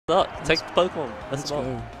Start. Take the Pokemon. Let's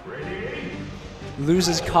go.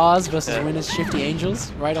 Losers Cars versus winners Shifty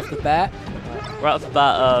Angels right off the bat. Right off the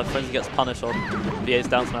bat, Frenzy gets punished on VA's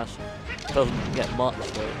down smash. Doesn't get much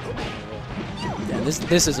though. Yeah,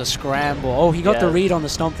 this is a scramble. Oh, he got the read on the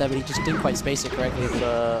stomp there, but he just didn't quite space it correctly.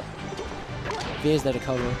 VA's there to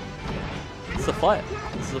cover. It's a fight.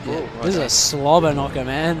 This is a brawl. Right this is a slobber knocker,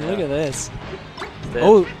 man. Look at this.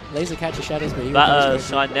 Oh, laser catches shadows, but that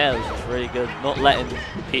Shine Nail is just really good. Not letting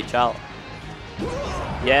Peach out.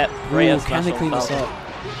 Yeah, great. Can they clean this up?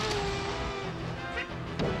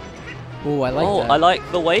 Oh, I like that. I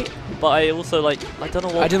like the weight, but I also like, I don't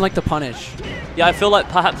know what. I didn't like the punish. Yeah, I feel like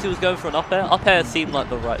perhaps he was going for an up air. Up air seemed like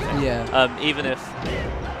the right thing. Yeah. Even if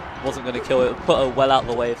wasn't going to kill it, put her well out of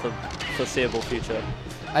the way for foreseeable future.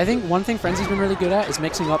 I think one thing Frenzy's been really good at is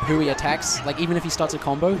mixing up who he attacks. Like, even if he starts a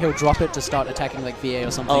combo, he'll drop it to start attacking like VA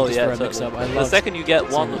or something just for a mix-up. The second you get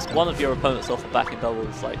one of your opponents off the back in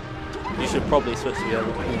doubles, like, you should probably switch to the other.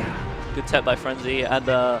 Yeah. Good tech by Frenzy, and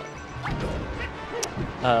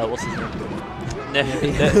what's his name?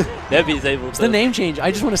 Nebby's able to... It's the name change.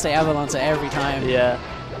 I just want to say Avalanche every time. Yeah.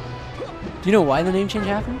 Do you know why the name change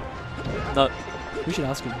happened? No. We should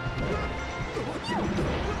ask him.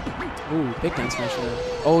 Ooh, big down smash there.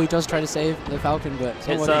 Oh, he does try to save the Falcon, but it's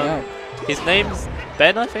not working out. His name's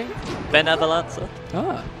Ben, I think. Ben Avalanche.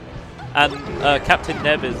 Ah. And Captain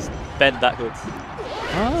Neb is Ben backwards.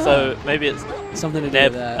 Ah. So maybe it's something to do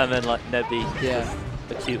Neb with that. and then like Nebby. Yeah.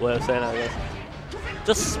 A cute way of saying it, I guess.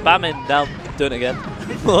 Just spamming down, doing it again.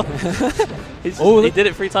 He did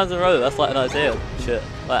it 3 times in a row. That's like an Isaiah shit.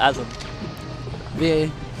 Like Asm.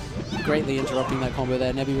 VA greatly interrupting that combo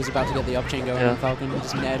there. Nebby was about to get the up chain going on Falcon. He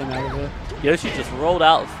just nailed him out of it. Yoshi just rolled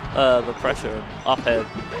out of the pressure and up air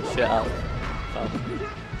shit out of Falcon.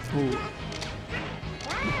 Ooh.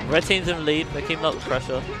 Red team's in the lead. They're keeping up the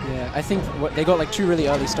pressure. Yeah, I think they got like 2 really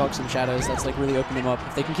early stocks and shadows. That's like really opened him up.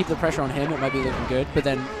 If they can keep the pressure on him, it might be looking good. But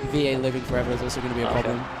then VA living forever is also going to be a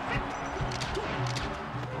problem.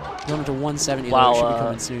 Going to 170. Wow, should be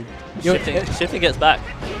coming soon. Shifty gets back.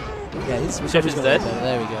 Yeah, he's Shifty's dead.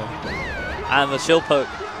 There we go. And the shield poke.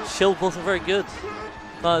 Shield wasn't very good.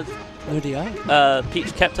 No DI.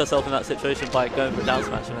 Peach kept herself in that situation by going for a down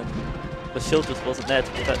smash, and then the shield just wasn't there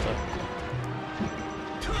to protect her.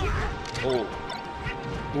 Ooh,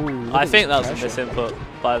 I think that was a misinput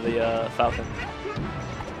by the Falcon.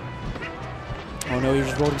 Oh no, he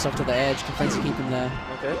just rolled himself to the edge. Can Frenzy keep him there?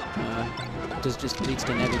 Okay. Just leads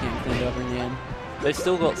to Nebby getting cleaned over in the end. They've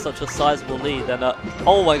still got such a sizable lead, and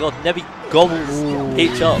oh my god, Nebby gobbles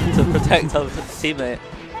Peach up to protect her teammate.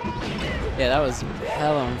 Yeah, that was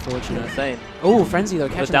hella unfortunate. Insane. Oh, Frenzy though,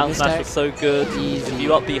 catching the down smash was so good. Easy. If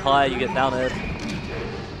you up B high, you get down air.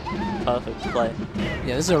 Perfect play.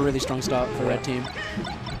 Yeah, this is a really strong start for Red Team.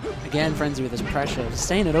 Again, Frenzy with his pressure. Just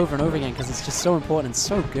saying it over and over again because it's just so important and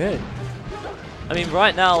so good. I mean,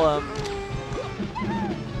 right now,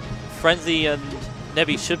 Frenzy and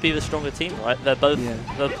Nebby should be the stronger team, right? They're both,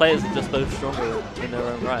 the players are just both stronger in their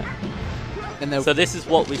own right. And so this is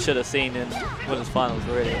what we should have seen in Winners Finals,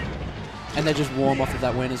 really. And they're just warm off of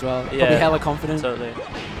that win as well. Yeah, probably hella confident. Totally.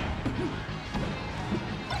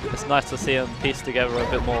 It's nice to see them piece together a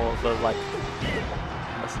bit more of a, like...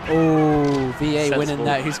 Oh, VA winning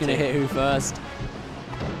that. Who's going to hit who first?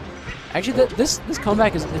 Actually, this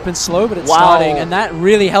comeback has been slow, but it's starting, and that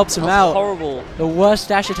really helps him out. Horrible. The worst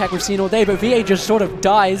dash attack we've seen all day, but VA just sort of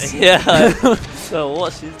dies. Yeah. So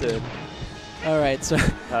what she's doing. All right, so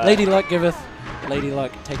Lady Luck giveth, Lady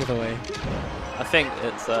Luck taketh away. I think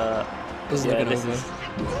it's this is looking over.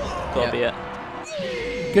 Gotta be it.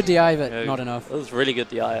 Good DI, but not enough. It was really good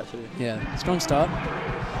DI actually. Yeah, strong start.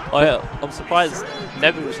 Oh yeah, I'm surprised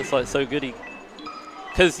Nebby was just like so good.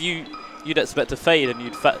 Because you'd expect to fade and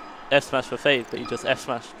you'd F smash for fade, but you just F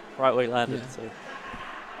smashed right where he landed. Yeah. So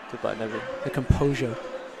goodbye Nebby. The composure,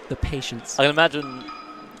 the patience. I can imagine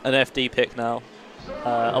an FD pick now.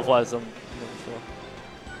 Otherwise, I'm not sure.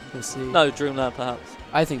 We'll see. No, Dreamland perhaps.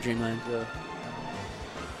 I think Dreamland. Yeah.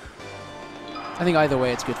 I think either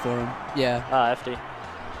way it's good for him. Yeah. FD.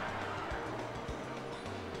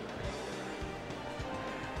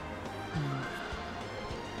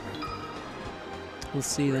 We'll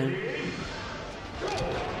see then.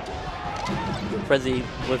 Frenzy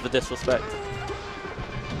with the disrespect.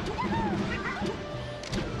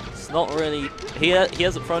 It's not really... He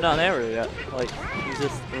hasn't thrown out an aerial yet. Like, he's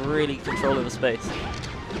just really controlling the space.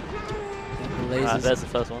 Right, there's the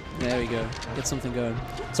first one. There we go. Get something going.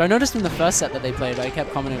 So I noticed in the first set that they played, I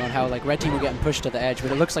kept commenting on how like Red Team were getting pushed to the edge, but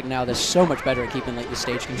it looks like now they're so much better at keeping like the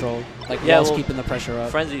stage control, like whilst keeping the pressure up.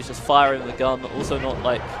 Frenzy's just firing the gun, also not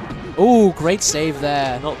like... Ooh, great save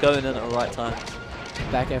there. Not going in at the right time.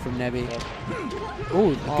 Back air from Nebby. Yep.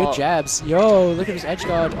 Ooh, good jabs. Yo, look at his edge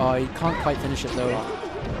guard. Oh, he can't quite finish it though.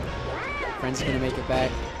 Frenzy gonna make it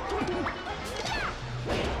back.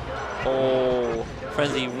 Oh,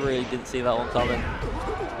 Frenzy really didn't see that one coming.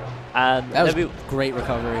 And that was great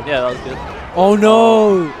recovery. Yeah, that was good. Oh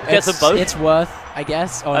no! Gets them both. It's worth, I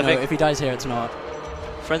guess. Oh I no, think if he dies here, it's not.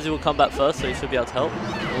 Frenzy will come back first, so he should be able to help.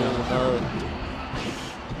 Oh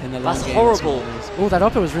no. In the That's horrible. Oh, that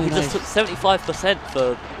upper was really he nice. Just took 75%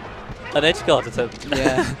 for an edge guard attempt.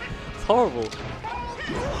 Yeah. It's horrible.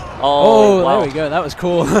 Oh, wow. there we go. That was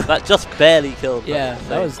cool. That just barely killed. Yeah,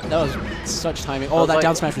 that was such timing. Oh, that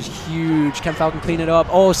down smash was huge. Can Falcon clean it up?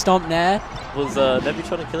 Oh, stomp nair. Was Nebby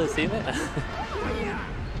trying to kill his teammate?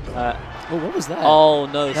 Oh, what was that? Oh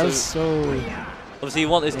no. That was so... Obviously, he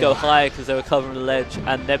wanted to go higher because they were covering the ledge,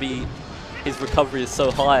 and Nebby, his recovery is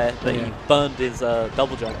so high that he burned his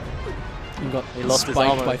double jump. He lost his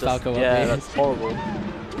armor by Falco. Yeah, that's horrible.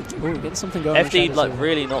 Oh, getting something going. FD like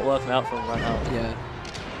really not working out for him right now.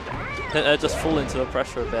 Yeah. Just fall into the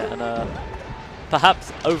pressure a bit and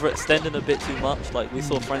perhaps overextending a bit too much. Like we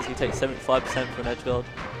saw Frenzy take 75% for an edge guard.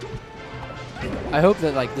 I hope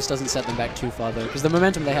that like this doesn't set them back too far though, because the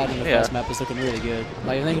momentum they had in the first map was looking really good.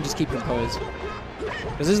 Like if they can just keep composed,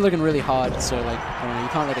 because this is looking really hard. So like I don't know, you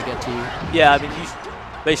can't let it get to you. Yeah, I mean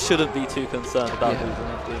they shouldn't be too concerned about losing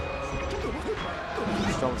FD.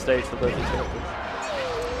 Strong stage for both each other.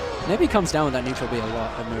 Nebby comes down with that neutral B a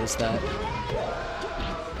lot. I've noticed that.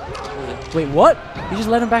 Wait, what? He just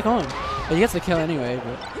let him back on. Well, he gets the kill anyway,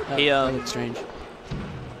 but that looked strange.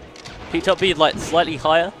 Peach up B like slightly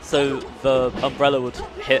higher, so the umbrella would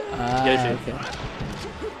hit Yoshi. Okay.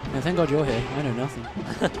 And thank God you're here. I know nothing.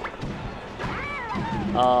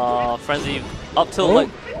 Frenzy up till like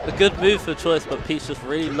a good move for choice, but Peach just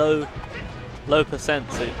really low percent,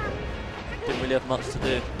 so didn't really have much to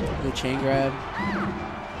do. The chain grab.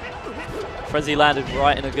 Frenzy landed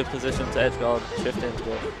right in a good position to edge guard, shifting,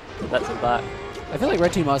 but that's him back. I feel like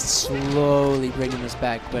Red Team are slowly bringing this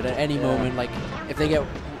back, but at any moment, like if they get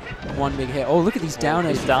one big hit. Oh, look at these down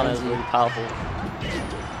airs. These down airs are really powerful.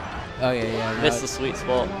 Oh yeah. Missed the sweet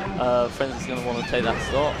spot. Frenzy's going to want to take that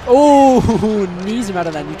stop. Oh, knees him out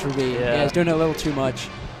of that neutral B. Yeah, he's doing it a little too much.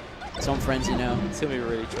 It's on Frenzy now. It's going to be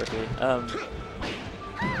really tricky.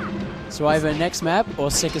 So either next map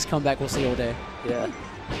or sickest comeback we'll see all day. Yeah.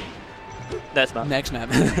 Next map. Next map.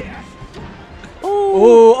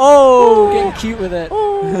 Oh, getting cute with it.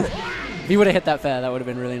 If he would have hit that fair, that would have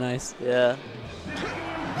been really nice. Yeah.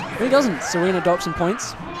 But he doesn't, so we're going to dock some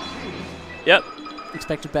points. Yep.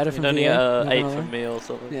 Expected better from only VA. 8 from me or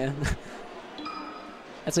something. Yeah.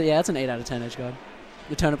 That's an 8 out of 10 edge guard.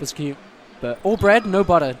 The turnip was cute. But all bread, no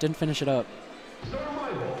butter. Didn't finish it up.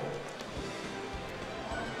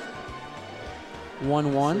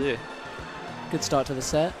 1-1. Good start to the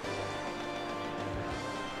set.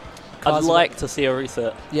 I'd like to see a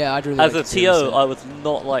reset. Yeah, I'd really like to see a reset. As a TO, I would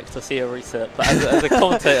not like to see a reset. But as a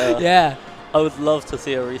commentator, yeah, I would love to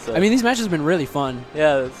see a reset. I mean, these matches have been really fun.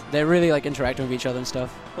 Yeah. They're really like interacting with each other and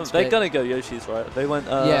stuff. Well, they're going to go Yoshi's, right? They went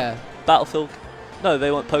Battlefield. No, they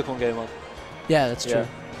went Pokemon Game On. Yeah, that's true.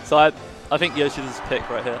 So I think Yoshi's is pick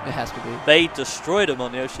right here. It has to be. They destroyed him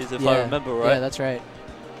on Yoshi's, if I remember right. Yeah, that's right.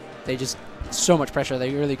 They just so much pressure.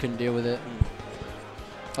 They really couldn't deal with it.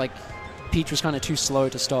 Like, Peach was kind of too slow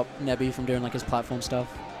to stop Nebby from doing like his platform stuff,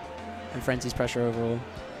 and Frenzy's pressure overall.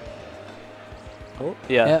 Oh,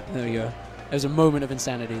 yeah. Yeah, there we go. There was a moment of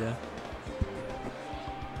insanity there.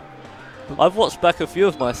 I've watched back a few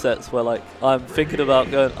of my sets where like I'm thinking about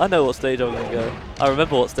going, I know what stage I'm going to go. I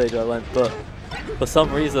remember what stage I went, but for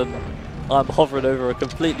some reason I'm hovering over a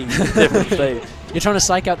completely different stage. You're trying to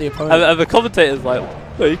psych out the opponent. And the commentator's like,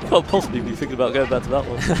 no, you can't possibly be thinking about going back to that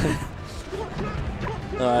one.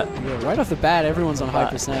 Alright. Yeah, right off the bat, everyone's on high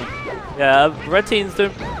percent. Yeah, Red Team's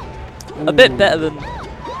doing a bit better than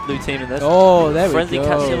Blue Team in this. Oh, there we go. Frenzy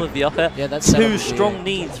catches him with the up air. Yeah, that's 2 strong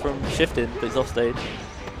knees from Shifting, but he's off stage.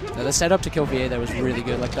 No, the setup to kill VA there was really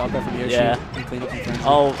good, like the up air from Yoshi and clean up from Frenzy.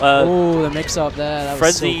 Oh, the mix up there. That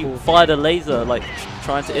Frenzy was so cool. fired a laser, like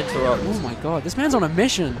trying to interrupt. Oh my god, this man's on a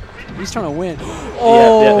mission. He's trying to win.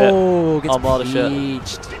 Oh, gets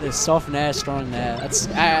peached. The soft nair, strong nair. That's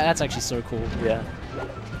actually so cool. Yeah.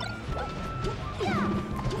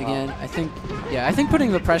 Again, I think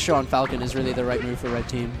putting the pressure on Falcon is really the right move for Red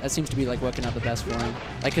Team. That seems to be like working out the best for him.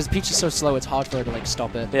 Like, because Peach is so slow, it's hard for her to like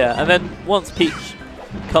stop it. Yeah, and then once Peach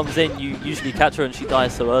comes in, you usually catch her, and she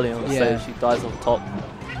dies so early on the stage. She dies on top,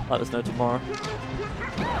 like there's no tomorrow.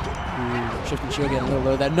 Shift and shield getting a little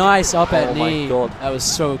low there. Nice up at knee. Oh my god, that was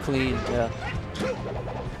so clean. Yeah.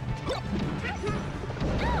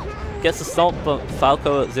 gets a stomp, but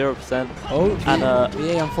Falco at 0%. Oh, and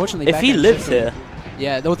VA unfortunately. if he lives here,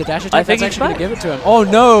 yeah, the dash attack, think that's he's actually going back. to give it to him. Oh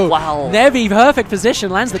no! Wow. Nevi, perfect position,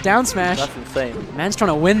 lands the down smash. That's insane. Man's trying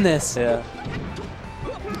to win this. Yeah.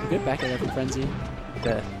 Good back air there from Frenzy.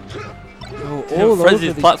 Yeah. Oh, all over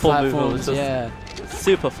Frenzy's these platform movement was platforms, just yeah.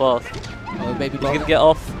 super fast. Oh, baby He's ball. gonna get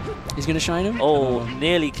off. He's going to shine him? Oh,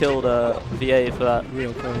 nearly killed VA for that.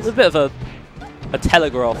 Real It was close. a bit of a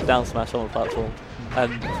telegraph down smash on the platform,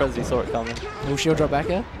 and Frenzy saw it coming. Oh, shield drop back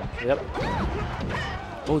air. Yep.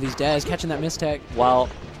 Oh, these dares catching that mistech. Wow.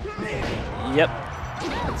 Yep.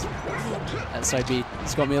 That side B.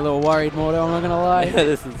 It's got me a little worried, Mordo, I'm not going to lie. Yeah,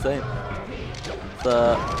 this is insane.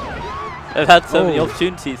 They've had so many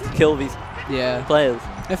opportunities to kill these Yeah. players.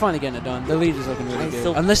 They're finally getting it done. The lead is looking really He's good.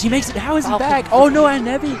 still- Unless he makes it. How is he Falcon. back? Oh no, and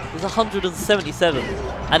Nevi. He's 177,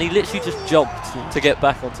 and he literally just jumped to get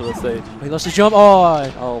back onto the stage. He lost his jump. Oh,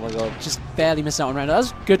 Oh my god. just barely missed out on round. That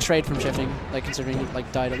was a good trade from Shifting. Like considering he like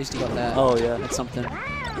died, at least he got that. Oh yeah. That's something.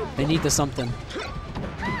 They need the something.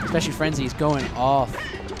 Especially Frenzy is going off.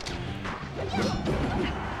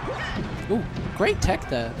 Ooh, great tech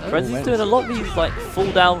there. Oh, Frenzy's well. doing a lot of these like fall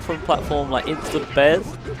down from platform like instant bears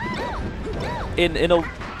in a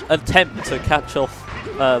attempt to catch off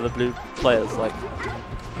the blue players, like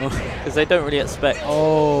because they don't really expect.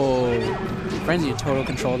 Oh, Frenzy in total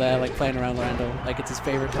control there, like playing around Lando, like it's his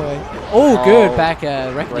favorite toy. Oh, good back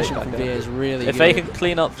recognition back from air. VA is really If good. they can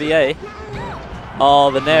clean up VA,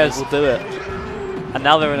 oh, the Nairs will do it. And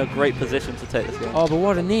now they're in a great position to take this game. Oh, but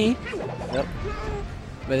what a knee. Yep.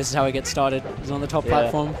 But this is how he gets started. He's on the top Yeah.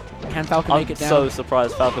 platform. Can Falcon I'm make it down? so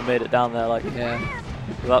surprised Falcon made it down there, like Yeah.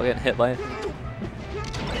 without getting hit by anything.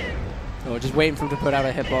 Oh, just waiting for him to put out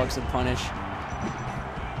a hitbox and punish.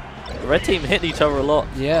 The red team hitting each other a lot.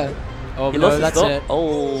 Yeah. Oh, He no, lost his that's stop. it.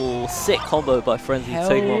 Oh, sick combo by Frenzy to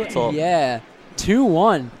take him off Hell top. yeah.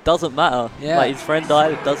 2-1. Doesn't matter. Yeah. Like his friend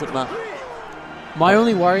died, it doesn't matter. My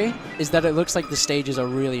only worry is that it looks like the stages are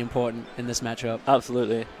really important in this matchup.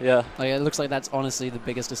 Absolutely, yeah. Like it looks like that's honestly the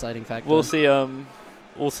biggest deciding factor. We'll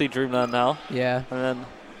see Dreamland now, Yeah. and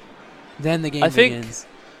Then the game I think begins.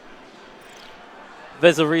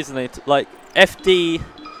 there's a reason like FD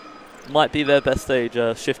might be their best stage,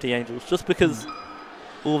 Shifty Angels, just because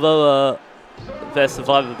although their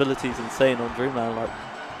survivability is insane on Dreamland, like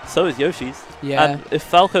so is Yoshi's. Yeah. And if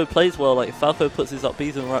Falco plays well, like if Falco puts his up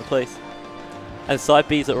Bs in the right place and side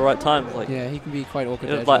Bs at the right times, like Yeah, he can be quite awkward.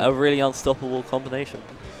 it's like a really unstoppable combination.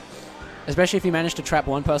 Especially if you manage to trap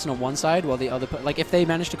one person on one side while the other, like if they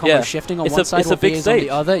manage to combo Yeah. Shifting on It's one a- side it's a while big VA is on the stage.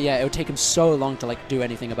 other, yeah, it would take him so long to like do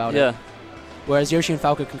anything about Yeah. it. Whereas Yoshi and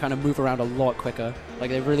Falco can kind of move around a lot quicker. Like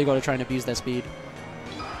they've really got to try and abuse their speed.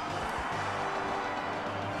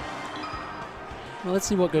 Well, let's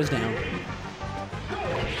see what goes down.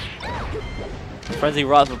 Frenzy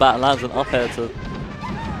right off the bat lands an up air to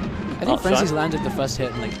I think Frenzy's landed the first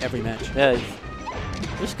hit in like every match. yeah,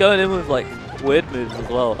 he's just going in with like weird moves as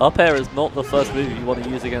well. Up air is not the first move you want to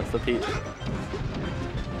use against the Peach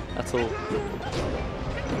at all.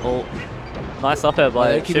 Oh, nice up air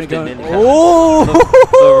by they're keeping it Shifting. going. Oh!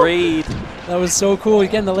 The read. That was so cool. He's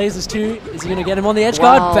getting the lasers too. Is he going to get him on the edge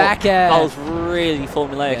Wow. guard? Back air. That was really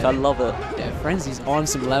formulaic. Yeah. I love it. Yeah, Frenzy's on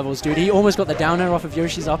some levels, dude. He almost got the down air off of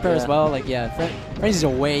Yoshi's up air as Yeah. well. Like, yeah, Frenzy's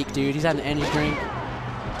awake, dude. He's had an energy drink.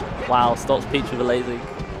 Wow, stops Peach with a laser.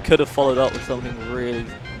 Could have followed up with something really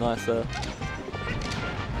nice there.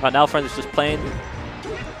 Right now, Frenzy's just playing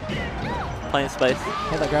space.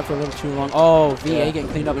 Had that grab for a little too long. Oh, VA Yeah. getting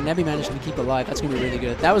cleaned up, and Nebi managed to keep it alive. That's going to be really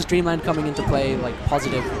good. That was Dreamland coming into play, like,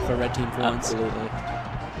 positive for Red Team for once. Absolutely.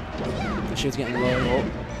 The shield's getting low.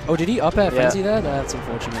 Oh, did he up air Frenzy there? That's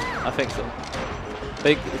unfortunate. I think so.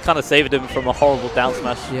 They kind of saved him from a horrible down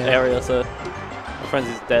smash Yeah. area, so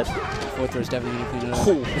Frenzy's dead. Fourth throw's definitely going to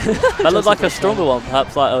clean it up. Oh, that looked like a stronger one,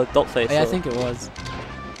 perhaps like a dot face. Yeah, I or- think it was.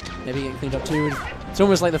 Nebi getting cleaned up too. It's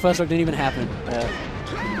almost like the first look didn't even happen. Yeah.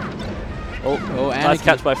 Oh, and nice Anakin.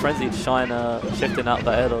 catch by Frenzy to shine Shifting out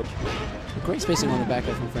that air dodge. Great spacing on the back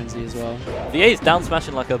air from Frenzy as well. VA's down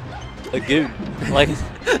smashing like a goon. Like,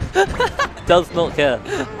 does not care.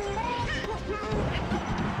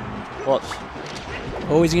 Watch.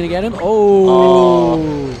 Oh, is he going to get him?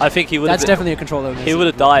 Oh! I think he would. That's definitely a control over. He would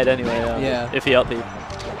have died anyway. Yeah. If he up beat.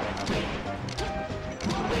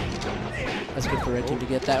 That's good for Red Team to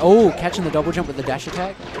get that. Oh, catching the double jump with the dash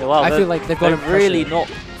attack. Yeah, wow, I feel like they've got they're him really pressured.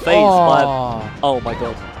 not phased by. Oh, Oh my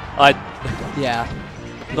god. yeah.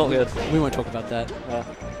 Not good. We won't talk about that. Yeah.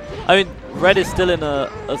 I mean, Red is still in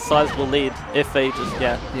a sizable lead if they just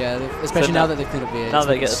Yeah, especially So now now- that they've cleaned up VA. now it's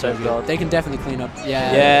they looking get the so same good. guard. They can definitely clean up.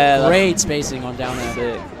 Yeah, Yeah, great spacing on down there.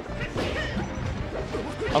 sick.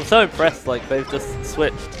 I'm so impressed. Like they've just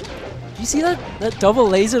switched you see that double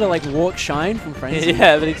laser to like walk shine from Frenzy?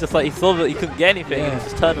 Yeah, but he just like he saw that he couldn't get anything, and he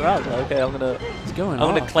just turned around. Like, okay, I'm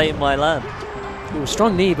gonna claim my land. Ooh,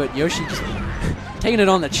 strong knee, but Yoshi just taking it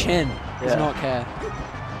on the chin. Does not care.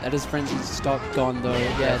 That is Frenzy's stock gone though.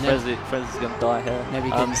 Yeah, Frenzy's gonna die here. Never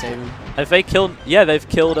can save him. If they killed, they've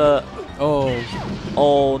killed a.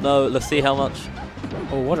 Oh no! Let's see how much.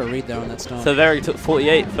 Oh, what a read there on that stomp. So there he took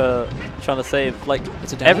 48 for trying to save. Like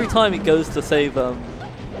every time he goes to save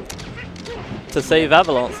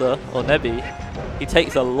Avalancer or Nebby, he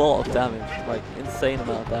takes a lot of damage, like insane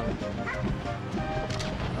amount of damage.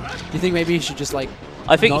 Do you think maybe he should just like?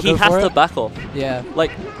 I think he has to back off. Yeah.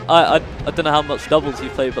 Like I don't know how much doubles you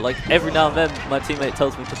play, but like every now and then my teammate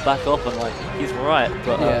tells me to back off, and like he's right.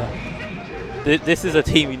 But this is a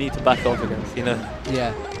team you need to back off against, you know.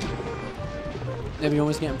 Yeah. Maybe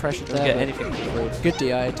almost getting pressured there. Get anything forward. Good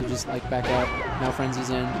DI to just like back up. Now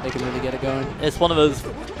Frenzy's in. They can really get it going. It's one of those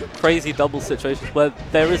crazy double situations where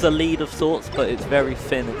there is a lead of sorts, but it's very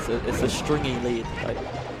thin. It's a stringy lead. Like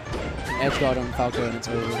edge guard on Falco and it's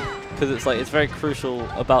over. Because it's like it's very crucial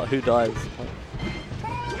about who dies.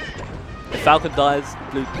 If Falcon dies,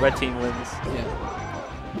 red team wins.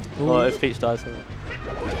 Yeah. Or if Peach dies.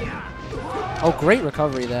 Oh, great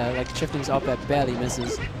recovery there. Like Shifting's up at barely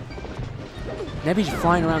misses. Nebby's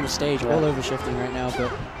flying around the stage all over Shifting right now,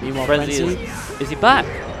 but meanwhile Frenzy is he back?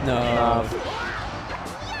 No.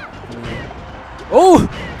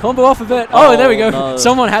 Oh! Combo off a bit. Oh, there we go. No.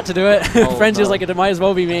 Someone had to do it. Frenzy was like, it might as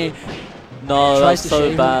well be me. No, that's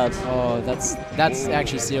so bad. Oh, that's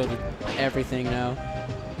actually sealed everything now.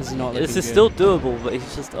 This is not looking This is good. still doable, but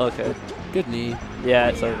he's just okay. Good knee. Yeah,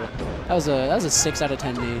 it's over. That was a 6 out of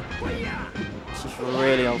 10 knee. It's just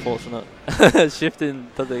really unfortunate. Shifting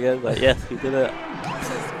does it again. Like, yes, he did it.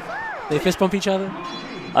 They fist bump each other.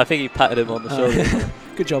 I think he patted him on the shoulder.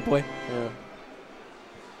 Good job, boy. Yeah.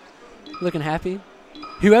 Looking happy.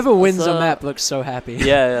 Whoever wins a map looks so happy.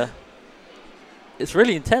 Yeah. It's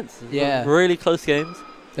really intense. Yeah. Really close games.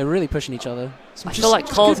 They're really pushing each other. I feel like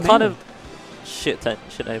Cause kind of shit name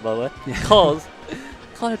by the way. Yeah. Cause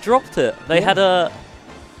kind of dropped it. They had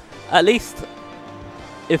at least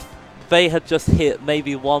if they had just hit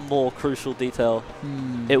maybe one more crucial detail,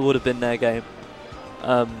 it would have been their game.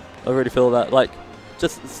 I really feel that like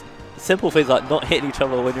just simple things like not hitting each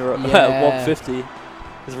other when you're at 150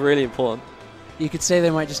 is really important. You could say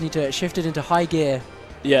they might just need to shift it into high gear.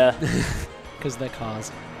 Yeah. Because they're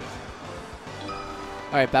cars.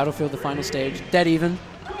 Alright, Battlefield, the final stage. Dead even,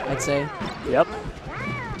 I'd say. Yep.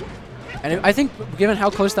 And I think, given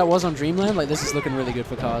how close that was on Dreamland, like this is looking really good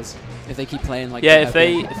for cars. If they keep playing like if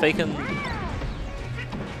they can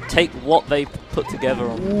take what they put together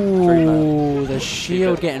on Dreamland. Ooh, the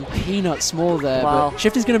shield getting peanut small there. Wow. But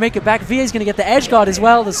Shifty's going to make it back. VA's going to get the edge guard as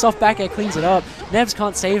well. The soft back air cleans it up. Nevs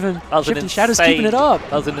can't save him. Shifty Shadow's keeping it up.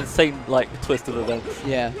 That was an insane like twist of events.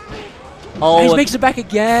 Yeah. Oh, he makes it back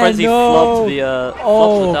again. Frenzy flubbed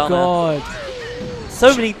the god.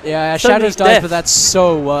 So many. Yeah, Shadows dies, but that's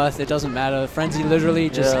so worth. It doesn't matter. Frenzy literally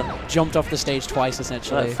just jumped off the stage twice,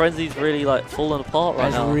 essentially. Frenzy's really like falling apart right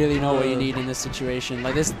now. That's really not what you need in this situation.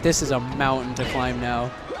 Like this is a mountain to climb now.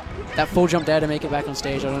 That full jump there to make it back on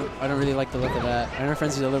stage, I don't really like the look of that. I know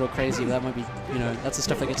Frenzy's a little crazy, but that might be, that's the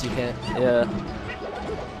stuff that gets you hit. Yeah.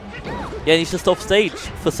 Yeah, he's just off stage.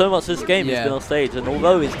 For so much of this game, he's been off stage. And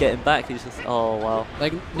although he's getting back, he's just, oh, wow.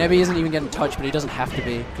 Like, Nebby isn't even getting touched, but he doesn't have to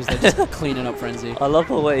be, because they're just cleaning up Frenzy. I love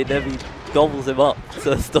the way Nebby gobbles him up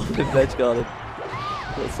to stop him edge guarding.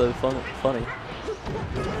 That's so funny.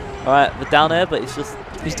 Alright, the down air, but it's just...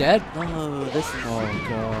 He's dead? No, this is... Oh,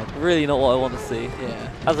 God. Really not what I want to see.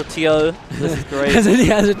 Yeah. As a TO, this is great. as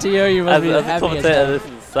a TO, you must be the happiest. As a commentator, this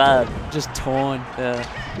is sad. Just torn. Yeah.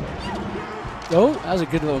 Oh, that was a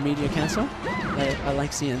good little media cancel. I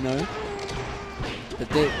like seeing those. But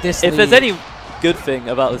this if there's any good thing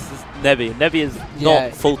about this is Nebby. Nebby is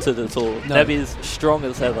not faltered at all. No. Nebby is strong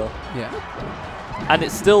as ever. Yeah. And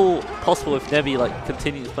it's still possible if Nebby like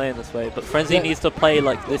continues playing this way. But Frenzy needs to play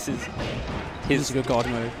like this is his good god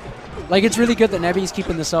mode. Like, it's really good that Nebby's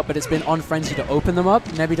keeping this up, but it's been on Frenzy to open them up.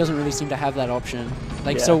 Nebby doesn't really seem to have that option.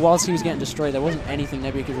 Like, so whilst he was getting destroyed, there wasn't anything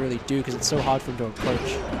Nebby could really do because it's so hard for him to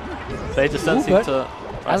approach. They just don't seem to...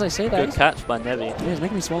 As I say that... Good catch by Nebby. Yeah, he's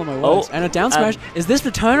making me swallow my words. And a down smash. Is this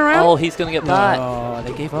the turnaround? Oh, he's going to get back. Oh,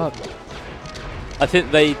 they gave up. I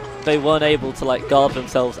think they weren't able to, like, guard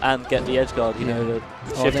themselves and get the edge guard. You know, the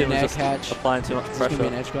Shifty was just applying too much pressure. Is this going to be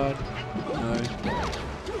an edge guard? No.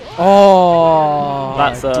 Oh,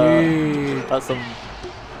 dude. That's some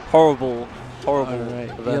horrible. Right.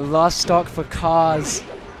 You lost stock for cars.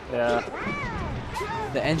 Yeah.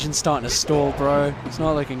 The engine's starting to stall, bro. It's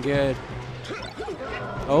not looking good.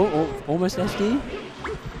 Oh, almost SD.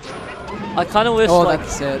 I kind of wish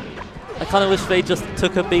that's it. I kind of wish they just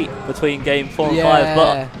took a beat between game 4 and 5,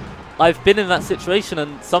 but I've been in that situation,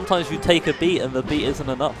 and sometimes you take a beat and the beat isn't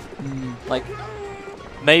enough. Like,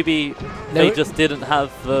 maybe they just didn't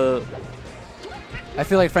have the... I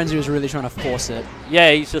feel like Frenzy was really trying to force it.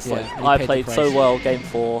 Yeah, he's just like, I played so well game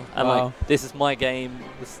 4, and like, this is my game.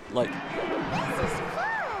 This, like,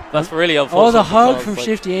 that's really unfortunate. Oh, the hug from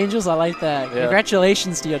Shifty Angels, I like that. Yeah.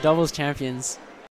 Congratulations to your doubles champions.